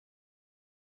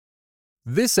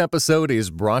This episode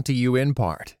is brought to you in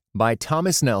part by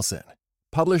Thomas Nelson,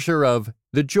 publisher of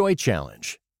The Joy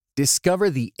Challenge.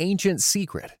 Discover the ancient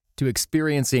secret to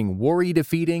experiencing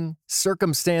worry-defeating,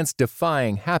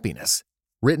 circumstance-defying happiness.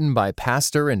 Written by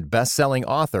pastor and best-selling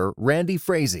author Randy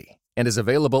Frazee, and is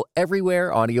available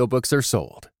everywhere audiobooks are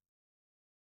sold.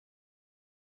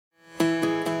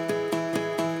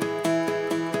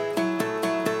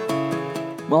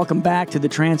 Welcome back to the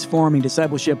Transforming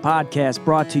Discipleship Podcast,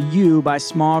 brought to you by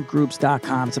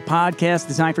smallgroups.com. It's a podcast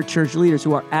designed for church leaders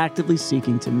who are actively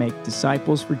seeking to make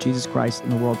disciples for Jesus Christ in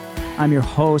the world. I'm your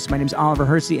host. My name is Oliver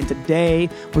Hersey, and today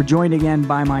we're joined again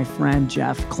by my friend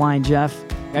Jeff Klein. Jeff,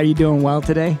 are you doing well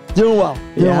today? Doing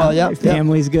well. Your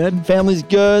family's good? Family's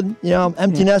good. You know, I'm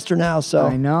empty nester now, so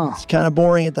I know. It's kind of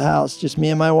boring at the house, just me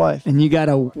and my wife. And you got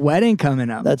a wedding coming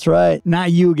up. That's right.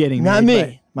 Not you getting married. Not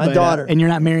me. My daughter. And you're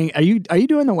not marrying. Are you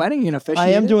doing the wedding? You officially? I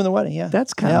am doing the wedding, yeah.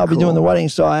 That's kind of I'll cool. be doing the wedding,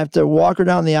 so I have to walk her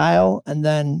down the aisle and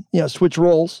then, switch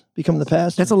roles, become the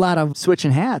pastor. That's a lot of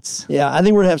switching hats. Yeah, I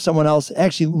think we're going to have someone else.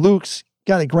 Actually, Luke's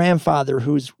got a grandfather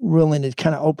who's willing to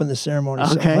kind of open the ceremony.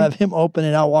 So Okay. I'll have him open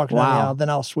it, I'll walk her down the Wow. aisle, then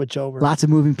I'll switch over. Lots of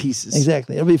moving pieces.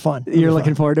 Exactly. It'll be fun. You're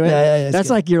looking forward to it? Yeah. That's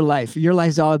good. like your life. Your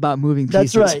life's all about moving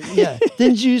pieces. That's right, yeah.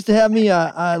 Didn't you used to have me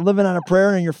living on a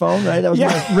prayer in your phone, right? That was my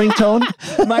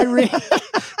ringtone. My ring.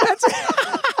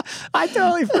 I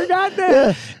totally forgot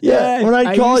that. Yeah. When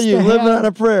I call used you, to living have- on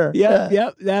a prayer.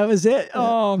 Yep, that was it.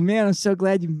 Oh, man, I'm so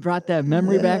glad you brought that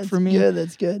memory back for me.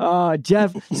 That's good.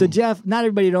 Jeff, Jeff, not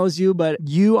everybody knows you, but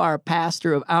you are a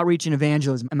pastor of outreach and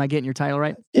evangelism. Am I getting your title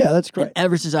right? Yeah, that's correct. And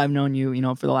ever since I've known you,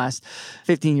 for the last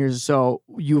 15 years or so,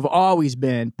 you've always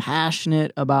been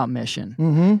passionate about mission.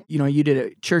 Mm-hmm. You did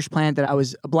a church plant that I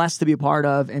was blessed to be a part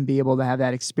of and be able to have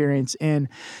that experience in.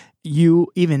 You,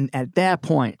 even at that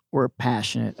point, were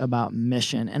passionate about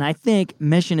mission. And I think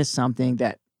mission is something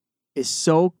that is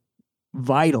so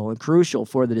vital and crucial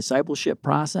for the discipleship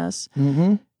process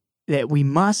Mm-hmm. that we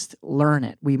must learn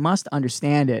it. We must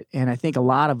understand it. And I think a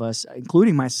lot of us,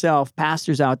 including myself,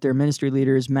 pastors out there, ministry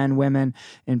leaders, men, women,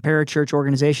 in parachurch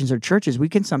organizations or churches, we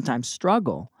can sometimes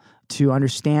struggle to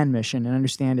understand mission and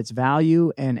understand its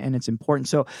value and its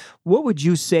importance. So what would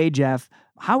you say, Jeff?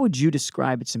 How would you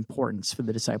describe its importance for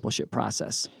the discipleship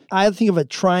process? I think of a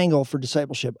triangle for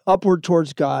discipleship: upward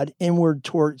towards God, inward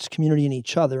towards community and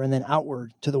each other, and then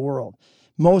outward to the world.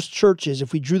 Most churches,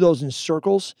 if we drew those in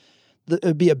circles, it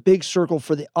would be a big circle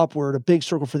for the upward, a big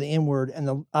circle for the inward, and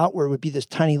the outward would be this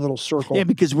tiny little circle. Yeah,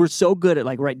 because we're so good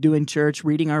at doing church,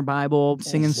 reading our Bible,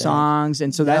 singing Exactly. songs,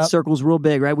 and so that circle's real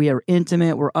big, right? We are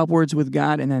intimate, we're upwards with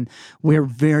God, and then we're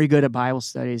very good at Bible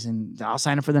studies, and I'll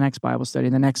sign up for the next Bible study,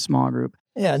 the next small group.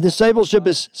 Yeah, discipleship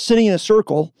is sitting in a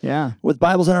circle Yeah. with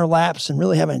Bibles in our laps and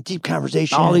really having a deep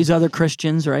conversation. All these other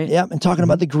Christians, right? Yeah, and talking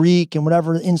about the Greek and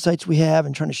whatever insights we have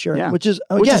and trying to share Yeah. it, which is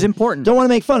important. Don't want to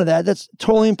make fun of that. That's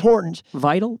totally important.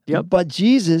 Vital. Yep. But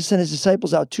Jesus sent his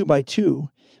disciples out 2 by 2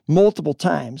 multiple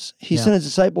times. He sent his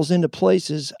disciples into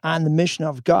places on the mission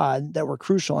of God that were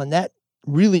crucial, and that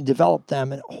really developed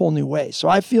them in a whole new way. So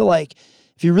I feel like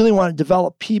if you really want to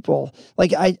develop people,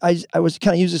 like I was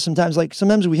kind of use this sometimes, like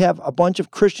sometimes we have a bunch of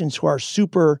Christians who are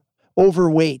super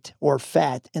overweight or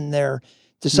fat in their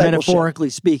discipleship.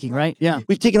 Metaphorically speaking, right? Yeah.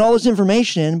 We've taken all this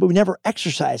information in, but we never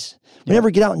exercise. We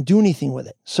never get out and do anything with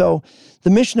it. So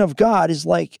the mission of God is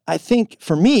like, I think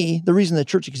for me, the reason the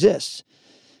church exists.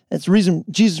 It's the reason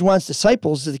Jesus wants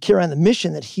disciples is to carry on the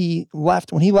mission that he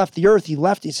left. When he left the earth,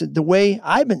 he said, the way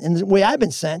I've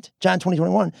been sent, John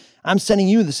 20:21, I'm sending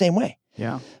you the same way.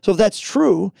 Yeah. So if that's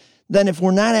true, then if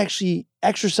we're not actually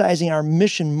exercising our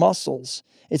mission muscles,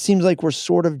 it seems like we're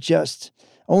sort of just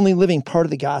only living part of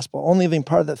the gospel, only living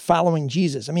part of the following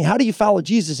Jesus. I mean, how do you follow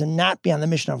Jesus and not be on the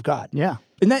mission of God? Yeah.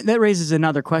 And that raises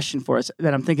another question for us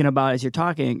that I'm thinking about as you're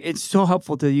talking. It's so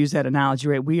helpful to use that analogy,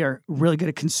 right? We are really good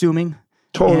at consuming.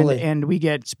 Totally. And we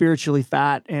get spiritually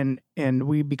fat and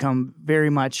we become very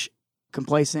much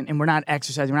complacent, and we're not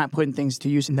exercising, we're not putting things to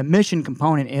use. And the mission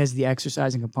component is the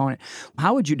exercising component.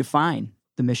 How would you define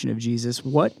the mission of Jesus?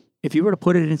 What, if you were to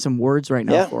put it in some words right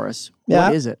now for us,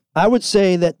 what is it? I would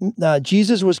say that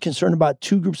Jesus was concerned about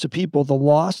 2 groups of people, the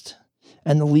lost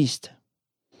and the least.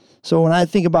 So when I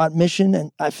think about mission,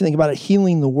 and I think about it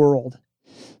healing the world.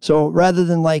 So rather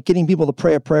than like getting people to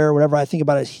pray a prayer or whatever, I think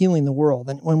about it as healing the world.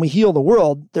 And when we heal the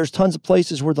world, there's tons of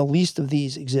places where the least of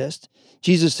these exist.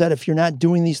 Jesus said, if you're not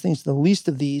doing these things to the least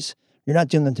of these, you're not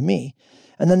doing them to me.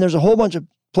 And then there's a whole bunch of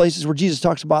places where Jesus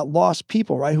talks about lost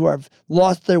people, right, who have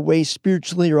lost their way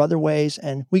spiritually or other ways,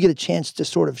 and we get a chance to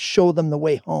sort of show them the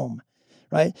way home,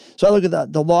 right? So I look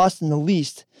at the lost and the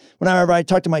least. Whenever I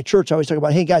talk to my church, I always talk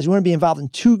about, hey, guys, we want to be involved in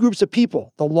 2 groups of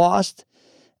people, the lost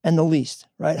and the least,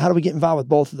 right? How do we get involved with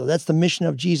both of those? That's the mission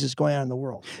of Jesus going on in the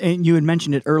world. And you had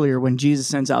mentioned it earlier when Jesus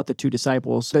sends out the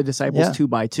disciples 2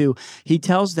 by 2. He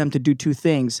tells them to do two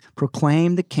things: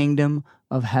 proclaim the kingdom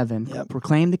of heaven,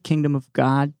 proclaim the kingdom of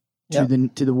God to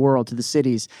the world, to the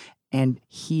cities, and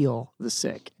heal the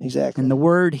sick. Exactly. And the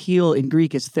word heal in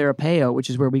Greek is therapeo, which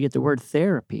is where we get the word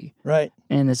therapy. Right.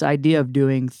 And this idea of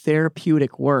doing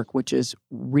therapeutic work, which is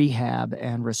rehab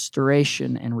and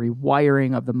restoration and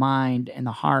rewiring of the mind and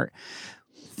the heart.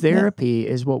 Therapy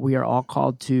is what we are all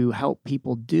called to help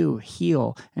people do,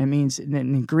 heal. And it means,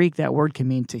 in Greek, that word can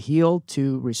mean to heal,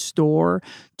 to restore,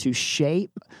 to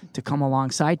shape, to come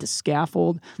alongside, to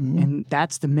scaffold. And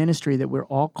that's the ministry that we're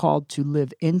all called to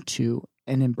live into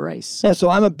and embrace. Yeah, so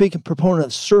I'm a big proponent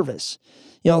of service.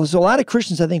 There's a lot of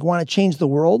Christians, I think, want to change the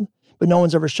world, but no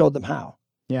one's ever showed them how.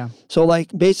 Yeah. So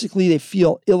basically they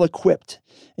feel ill-equipped.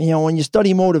 And, when you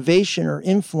study motivation or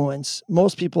influence,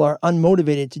 most people are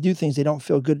unmotivated to do things they don't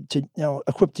feel good to,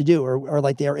 equipped to do or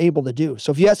like they are able to do.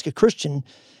 So if you ask a Christian,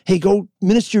 hey, go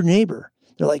minister to your neighbor,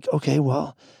 they're like, okay,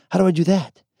 well, how do I do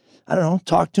that? I don't know,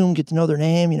 talk to them, get to know their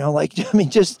name,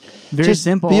 just very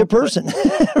simple. Be a person.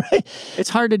 Right? It's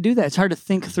hard to do that. It's hard to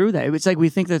think through that. It's like we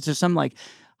think that there's some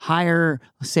higher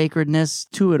sacredness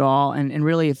to it all. And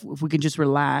really, if we can just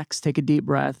relax, take a deep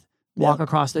breath, walk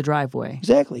across the driveway.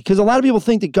 Exactly. Because a lot of people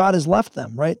think that God has left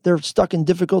them, right? They're stuck in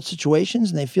difficult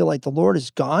situations and they feel like the Lord is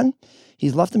gone.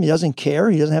 He's left them. He doesn't care.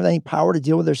 He doesn't have any power to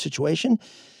deal with their situation.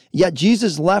 Yet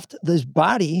Jesus left his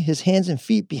body, his hands and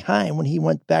feet behind when he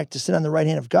went back to sit on the right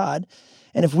hand of God.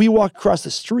 And if we walk across the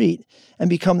street and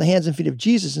become the hands and feet of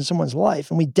Jesus in someone's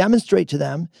life, and we demonstrate to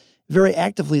them very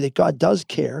actively that God does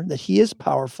care, that he is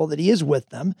powerful, that he is with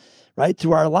them, right,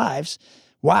 through our lives,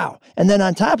 wow. And then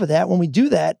on top of that, when we do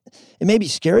that, it may be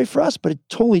scary for us, but it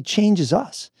totally changes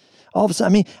us. All of a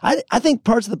sudden, I think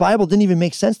parts of the Bible didn't even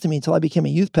make sense to me until I became a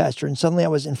youth pastor, and suddenly I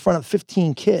was in front of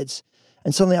 15 kids.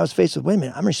 And suddenly I was faced with, wait a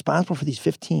minute, I'm responsible for these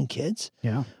 15 kids?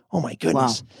 Yeah. Oh my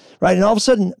goodness. Wow. Right. And all of a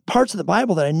sudden, parts of the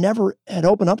Bible that I never had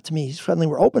opened up to me suddenly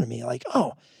were open to me. Like,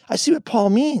 oh, I see what Paul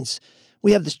means.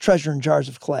 We have this treasure in jars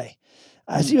of clay.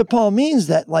 I see what Paul means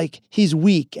that he's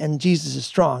weak and Jesus is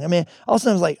strong. All of a sudden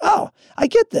I was like, oh, I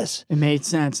get this. It made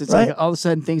sense. It's right? like all of a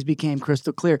sudden things became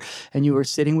crystal clear. And you were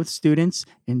sitting with students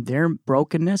in their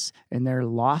brokenness and their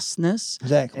lostness.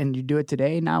 Exactly. And you do it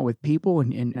today now with people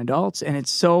and adults. And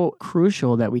it's so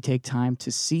crucial that we take time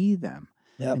to see them.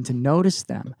 Yep. And to notice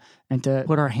them and to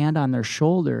put our hand on their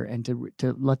shoulder and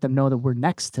to let them know that we're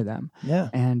next to them. Yeah.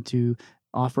 And to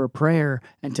offer a prayer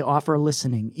and to offer a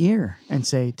listening ear and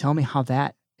say, tell me how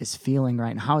that is feeling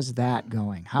right now. How's that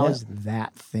going? How is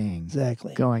that thing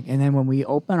going? And then when we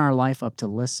open our life up to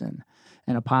listen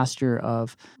in a posture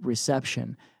of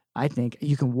reception, I think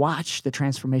you can watch the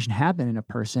transformation happen in a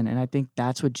person. And I think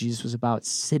that's what Jesus was about,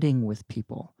 sitting with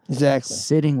people. Exactly.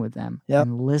 Sitting with them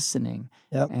and listening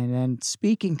and then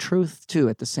speaking truth too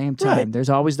at the same time. Right. There's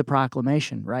always the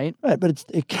proclamation, right? Right. But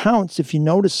it counts if you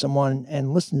notice someone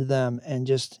and listen to them and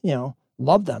just,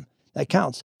 love them. That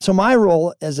counts. So my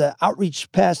role as an outreach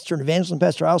pastor and evangelism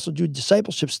pastor, I also do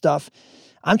discipleship stuff.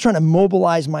 I'm trying to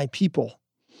mobilize my people.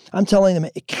 I'm telling them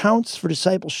it counts for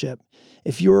discipleship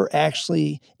if you're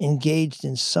actually engaged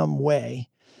in some way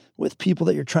with people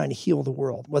that you're trying to heal the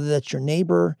world, whether that's your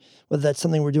neighbor, whether that's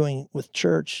something we're doing with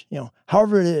church,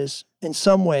 however it is, in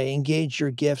some way, engage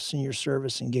your gifts and your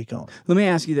service and get going. Let me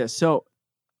ask you this. So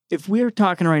if we're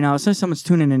talking right now, say someone's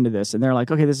tuning into this and they're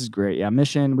like, okay, this is great. Yeah,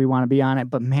 mission, we want to be on it.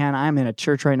 But man, I'm in a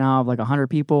church right now of 100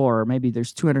 people, or maybe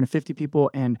there's 250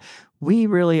 people, and we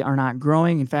really are not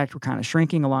growing. In fact, we're kind of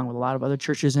shrinking along with a lot of other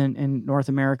churches in North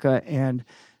America. And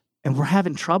we're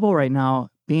having trouble right now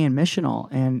being missional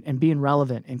and being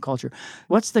relevant in culture.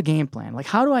 What's the game plan?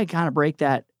 How do I kind of break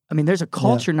that? There's a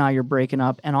culture now you're breaking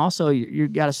up, and also you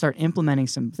got to start implementing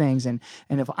some things. And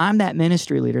if I'm that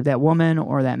ministry leader, that woman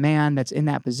or that man that's in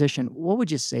that position, what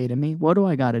would you say to me? What do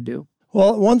I got to do?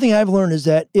 Well, one thing I've learned is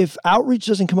that if outreach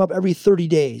doesn't come up every 30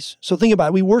 days, so think about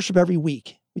it, we worship every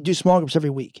week. We do small groups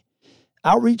every week.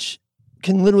 Outreach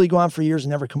can literally go on for years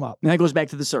and never come up. And that goes back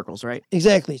to the circles, right?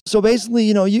 Exactly. So basically,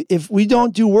 if we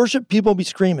don't do worship, people will be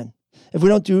screaming. If we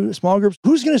don't do small groups,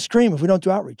 who's going to scream if we don't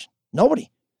do outreach? Nobody.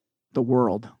 The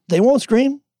world. They won't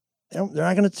scream. They're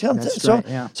not going to tell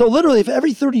them. So literally, if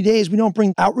every 30 days we don't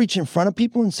bring outreach in front of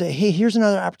people and say, hey, here's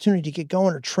another opportunity to get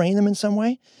going or train them in some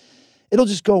way, it'll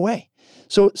just go away.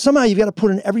 So somehow you've got to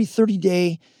put an every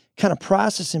 30-day kind of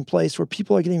process in place where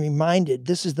people are getting reminded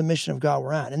this is the mission of God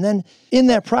we're on. And then in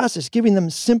that process, giving them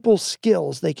simple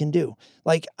skills they can do.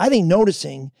 I think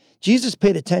noticing, Jesus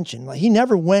paid attention. He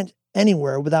never went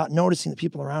anywhere without noticing the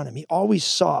people around him. He always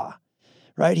saw,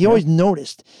 right? He always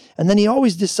noticed. And then he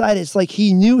always decided, it's like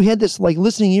he knew he had this like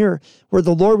listening ear where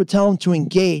the Lord would tell him to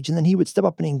engage, and then he would step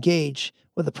up and engage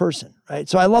with a person, right?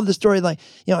 So I love the story, like,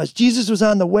 as Jesus was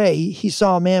on the way, he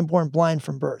saw a man born blind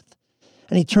from birth,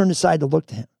 and he turned aside to look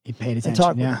to him. He paid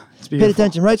attention. Yeah, it's beautiful. Paid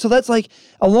attention, right? So that's like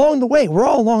along the way. We're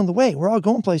all along the way. We're all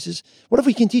going places. What if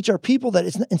we can teach our people that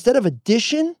it's instead of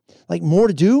addition, like more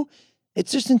to do,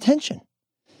 it's just intention.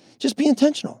 Just be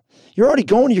intentional. You're already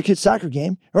going to your kid's soccer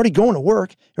game. You're already going to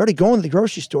work. You're already going to the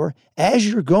grocery store. As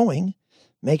you're going,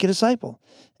 make a disciple.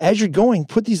 As you're going,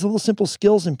 put these little simple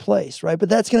skills in place, right? But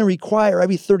that's going to require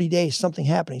every 30 days something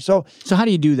happening. So how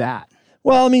do you do that?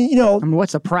 Well, I mean,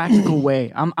 what's a practical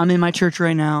way? I'm in my church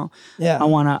right now. Yeah. I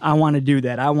wanna do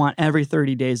that. I want every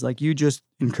 30 days, like you just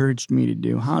encouraged me to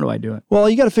do. How do I do it? Well,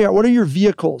 you got to figure out what are your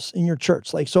vehicles in your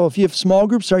church. Like, so if you have small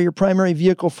groups are your primary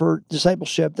vehicle for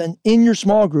discipleship, then in your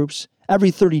small groups, every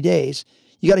 30 days,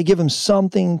 you got to give them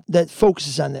something that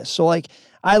focuses on this. So like,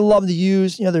 I love to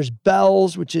use, there's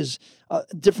bells, which is a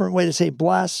different way to say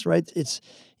bless, right? It's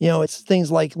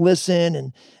things like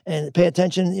listen and pay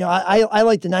attention. I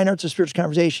like the 9 arts of spiritual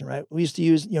conversation, right? We used to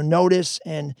use, notice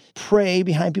and pray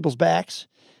behind people's backs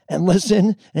and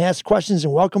listen and ask questions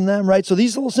and welcome them, right? So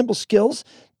these little simple skills,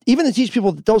 even to teach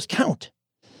people that those count.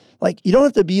 Like, you don't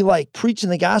have to be like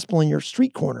preaching the gospel in your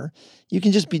street corner. You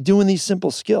can just be doing these simple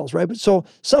skills, right? But so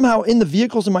somehow in the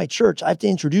vehicles in my church, I have to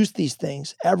introduce these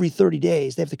things every 30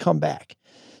 days. They have to come back.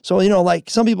 So,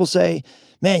 like some people say,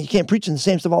 man, you can't preach in the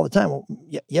same stuff all the time. Well,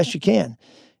 yes, you can.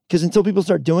 Because until people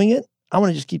start doing it, I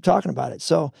want to just keep talking about it.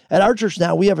 So at our church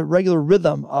now, we have a regular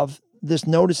rhythm of this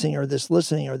noticing or this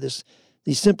listening or these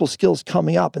simple skills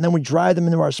coming up. And then we drive them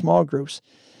into our small groups.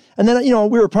 And then,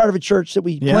 we were part of a church that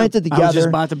we planted together. I was just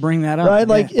about to bring that up. Right?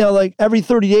 Like, like every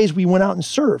 30 days we went out and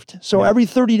served. So every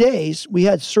 30 days we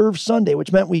had Serve Sunday,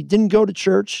 which meant we didn't go to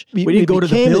church. We didn't go to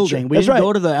the building. We didn't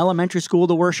go to the elementary school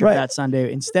to worship Right. that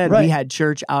Sunday. Instead, we had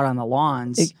church out on the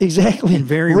lawns. Exactly. And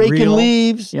very raking real.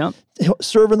 leaves. Yep.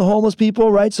 Serving the homeless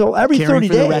people, right? So every caring 30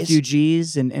 for days. the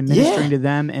refugees and ministering to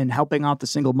them and helping out the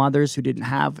single mothers who didn't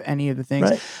have any of the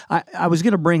things. Right. I was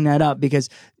going to bring that up because,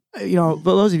 for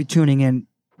those of you tuning in,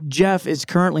 Jeff is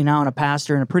currently now a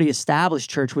pastor in a pretty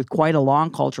established church with quite a long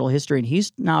cultural history, and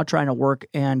he's now trying to work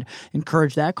and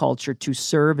encourage that culture to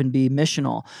serve and be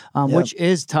missional, which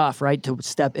is tough, right, to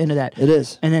step into that. It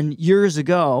is. And then years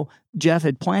ago, Jeff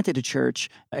had planted a church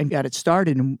and got it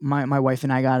started, and my wife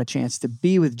and I got a chance to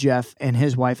be with Jeff and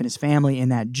his wife and his family in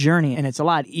that journey. And it's a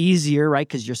lot easier, right,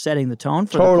 because you're setting the tone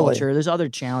for the culture. There's other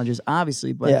challenges,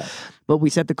 obviously, but we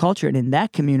set the culture. And in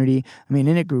that community, and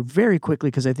it grew very quickly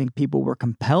because I think people were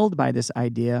compelled by this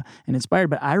idea and inspired.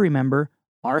 But I remember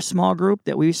our small group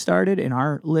that we started in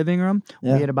our living room. We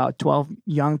had about 12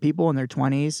 young people in their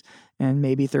 20s and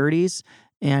maybe 30s.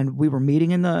 And we were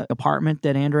meeting in the apartment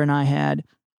that Andrew and I had.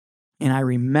 And I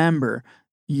remember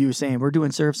you saying, we're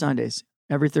doing Serve Sundays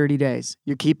every 30 days.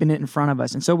 You're keeping it in front of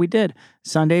us. And so we did.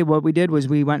 Sunday, what we did was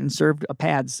we went and served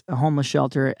a homeless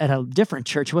shelter at a different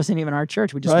church. It wasn't even our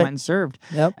church. We just went and served.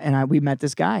 Yep. And we met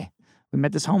this guy. We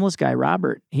met this homeless guy,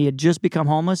 Robert. He had just become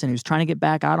homeless, and he was trying to get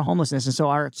back out of homelessness. And so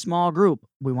our small group,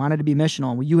 we wanted to be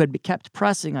missional. You had kept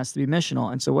pressing us to be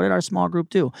missional. And so what did our small group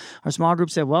do? Our small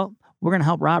group said, well, we're going to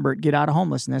help Robert get out of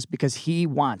homelessness because he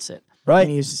wants it. Right.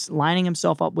 And he's lining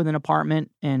himself up with an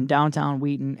apartment in downtown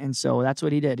Wheaton. And so that's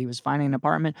what he did. He was finding an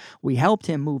apartment. We helped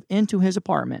him move into his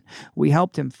apartment. We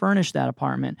helped him furnish that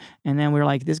apartment. And then we were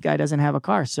like, this guy doesn't have a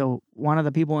car. So one of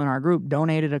the people in our group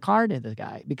donated a car to the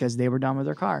guy because they were done with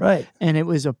their car. Right. And it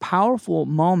was a powerful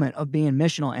moment of being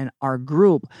missional. And our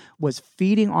group was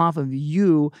feeding off of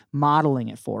you modeling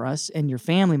it for us and your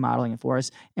family modeling it for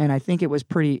us. And I think it was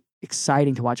pretty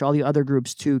exciting to watch all the other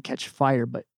groups too catch fire.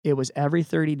 But it was every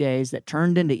 30 days that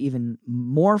turned into even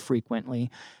more frequently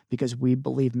because we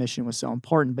believed mission was so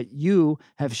important. But you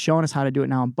have shown us how to do it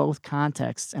now in both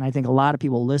contexts. And I think a lot of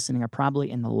people listening are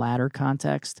probably in the latter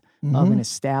context of an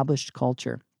established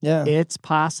culture. Yeah. It's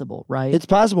possible, right? It's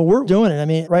possible. We're doing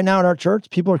it. Right now in our church,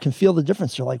 people can feel the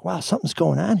difference. They're like, wow, something's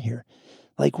going on here.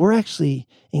 Like, we're actually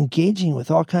engaging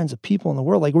with all kinds of people in the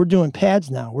world. Like, we're doing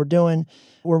pads now.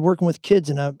 We're working with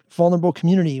kids in a vulnerable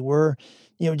community. We're,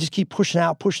 just keep pushing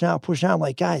out. I'm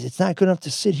like, guys, it's not good enough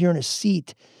to sit here in a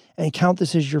seat and count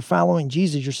this as you're following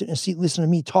Jesus. You're sitting in a seat listening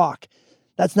to me talk.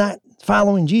 That's not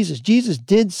following Jesus. Jesus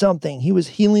did something. He was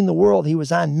healing the world. He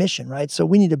was on mission, right? So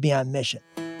we need to be on mission.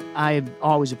 I've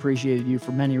always appreciated you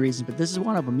for many reasons, but this is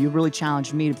one of them. You really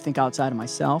challenged me to think outside of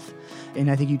myself.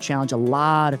 And I think you challenge a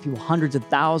lot of people, hundreds of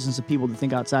thousands of people to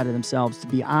think outside of themselves, to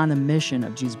be on the mission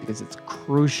of Jesus, because it's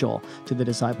crucial to the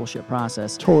discipleship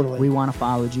process. Totally. We want to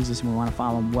follow Jesus, and we want to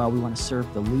follow him well. We want to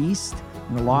serve the least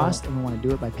and the lost, and we want to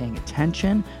do it by paying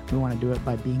attention. We want to do it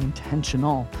by being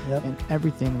intentional in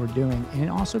everything we're doing, and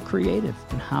also creative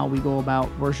in how we go about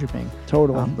worshiping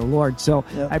the Lord. So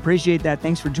I appreciate that.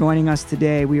 Thanks for joining us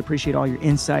today. We appreciate all your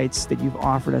insights that you've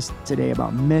offered us today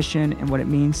about mission and what it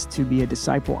means to be a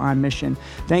disciple on mission.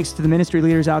 Thanks to the ministry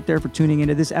leaders out there for tuning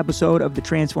into this episode of the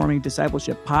Transforming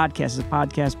Discipleship Podcast. It's a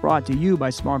podcast brought to you by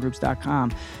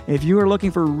smallgroups.com. If you are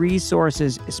looking for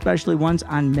resources, especially ones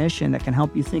on mission that can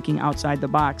help you thinking outside the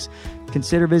box,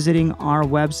 consider visiting our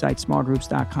website,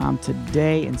 smallgroups.com,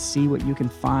 today and see what you can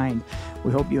find.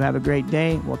 We hope you have a great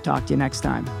day. We'll talk to you next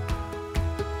time.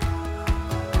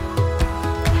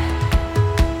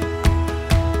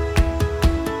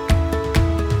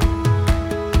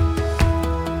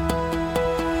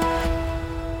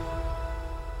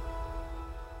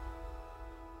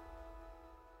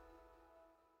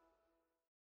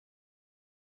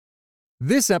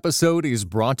 This episode is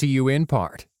brought to you in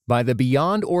part by the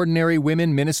Beyond Ordinary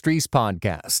Women Ministries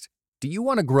podcast. Do you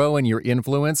want to grow in your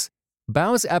influence?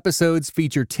 BOW's episodes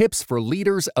feature tips for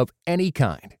leaders of any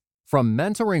kind, from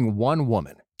mentoring one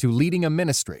woman to leading a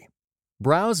ministry.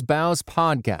 Browse BOW's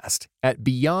podcast at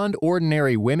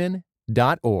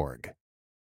beyondordinarywomen.org.